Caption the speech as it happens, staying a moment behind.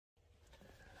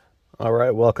All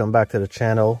right, welcome back to the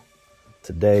channel.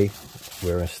 Today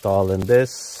we're installing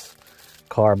this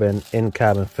carbon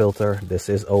in-cabin filter. This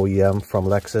is OEM from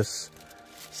Lexus.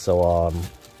 So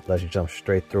let's jump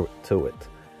straight through to it.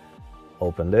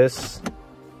 Open this.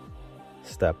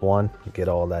 Step one, get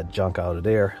all that junk out of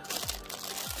there.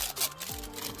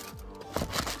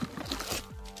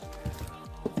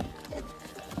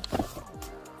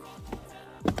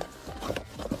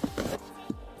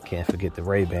 Can't forget the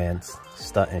Ray-Bans,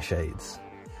 stunting shades.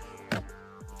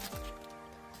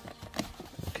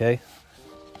 Okay,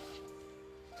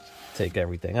 take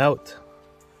everything out.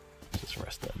 Just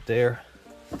rest that there.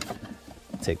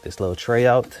 Take this little tray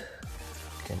out.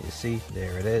 Can you see?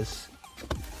 There it is.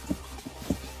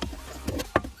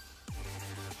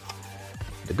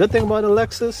 The good thing about the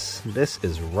Lexus, this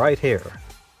is right here.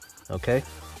 Okay,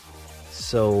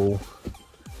 so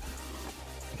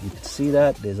you can see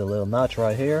that there's a little notch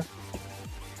right here.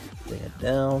 Bring it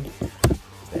down.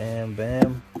 Bam,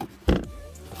 bam.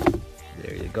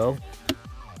 There you go.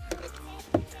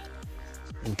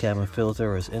 In-cabin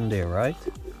filter is in there, right?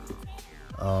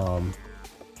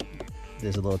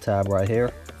 There's a little tab right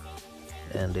here,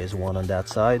 and there's one on that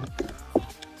side.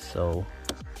 So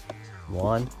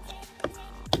 1,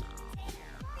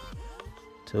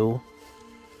 2,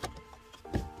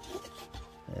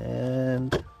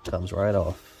 and comes right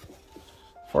off.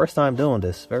 First time doing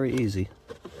this, very easy.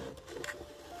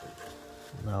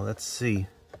 Now let's see.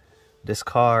 This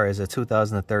car is a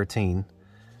 2013.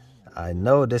 I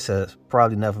know this has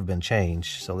probably never been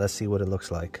changed, so let's see what it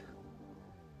looks like.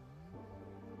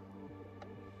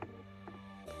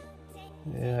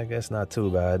 Yeah, I guess not too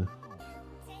bad.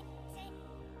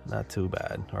 Not too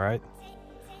bad, all right?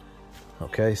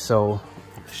 Okay, so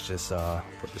let's just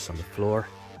put this on the floor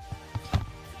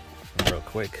real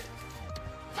quick.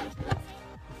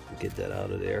 Get that out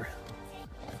of there.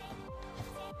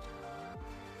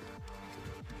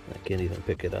 I can't even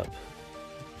pick it up.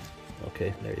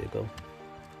 Okay, there you go.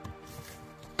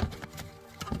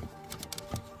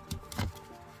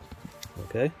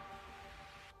 Okay,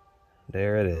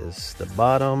 there it is. The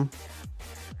bottom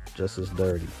just as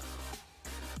dirty.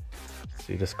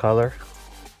 See this color?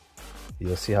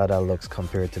 You'll see how that looks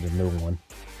compared to the new one.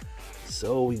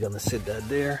 So we're gonna sit that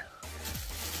there,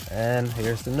 and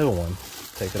here's the new one.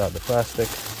 Take it out the plastic.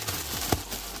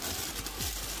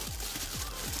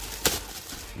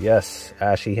 Yes,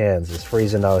 ashy hands. It's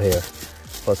freezing out here.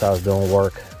 Plus I was doing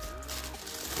work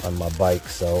on my bike,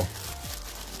 so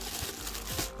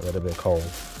a little bit cold.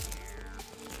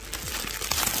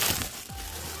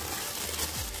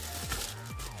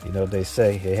 You know what they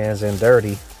say, your hands ain't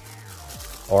dirty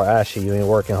or ashy, you ain't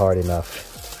working hard enough.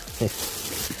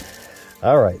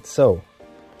 All right, so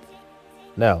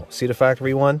now see the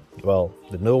factory one? Well,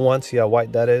 the new one, see how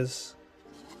white that is?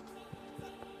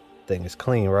 Thing is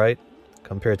clean, right?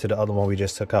 Compared to the other one we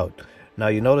just took out. Now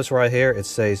you notice right here it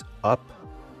says up.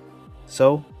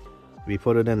 So we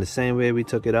put it in the same way we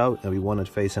took it out, and we want it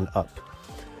facing up.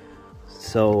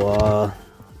 So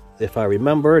if I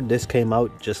remember, this came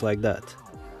out just like that.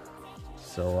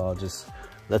 So I'll just,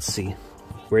 let's see,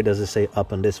 where does it say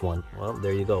up on this one? Well,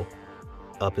 there you go.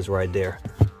 Up is right there.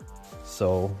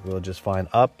 So we'll just find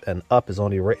up, and up is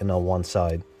only written on one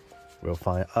side. We'll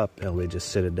find up and we'll just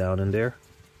sit it down in there.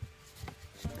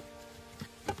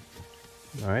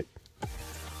 All right,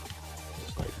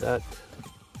 just like that.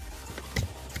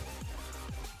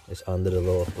 It's under the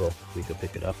little, well, we could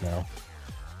pick it up now.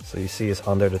 So you see it's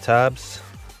under the tabs.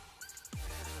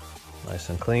 Nice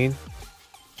and clean.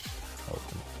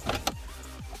 Open.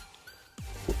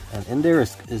 And in there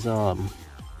is I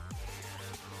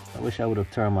wish I would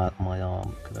have turned my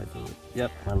could I do it?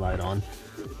 Yep, my light on.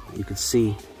 You can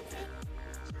see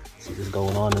what's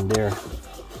going on in there.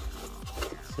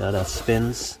 See how that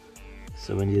spins?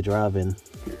 So when you're driving,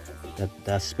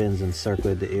 that spins and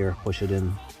circulate the air, push it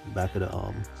in back of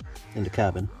the in the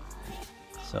cabin.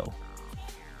 So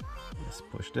let's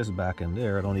push this back in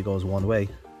there. It only goes one way.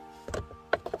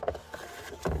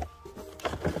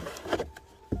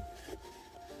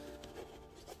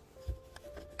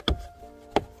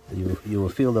 You will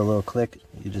feel the little click.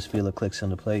 You just feel it clicks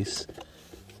into place,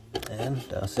 and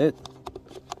that's it.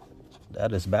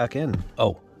 That is back in.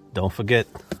 Oh, don't forget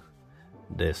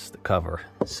this, the cover.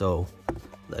 So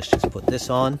let's just put this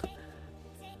on.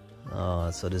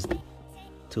 So there's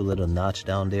two little notch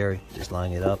down there. Just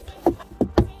line it up,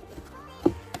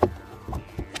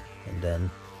 and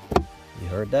then you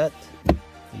heard that.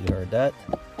 You heard that.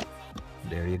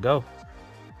 There you go.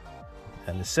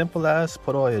 And as simple as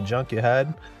put all your junk you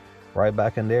had right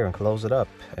back in there and close it up.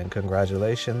 And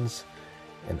congratulations,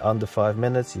 in under 5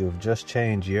 minutes you've just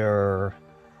changed your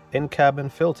in-cabin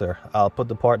filter. I'll put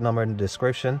the part number in the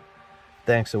description.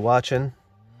 Thanks for watching.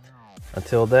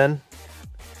 Until then,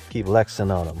 keep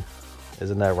Lexing on them.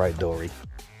 Isn't that right, Dory?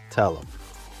 Tell them.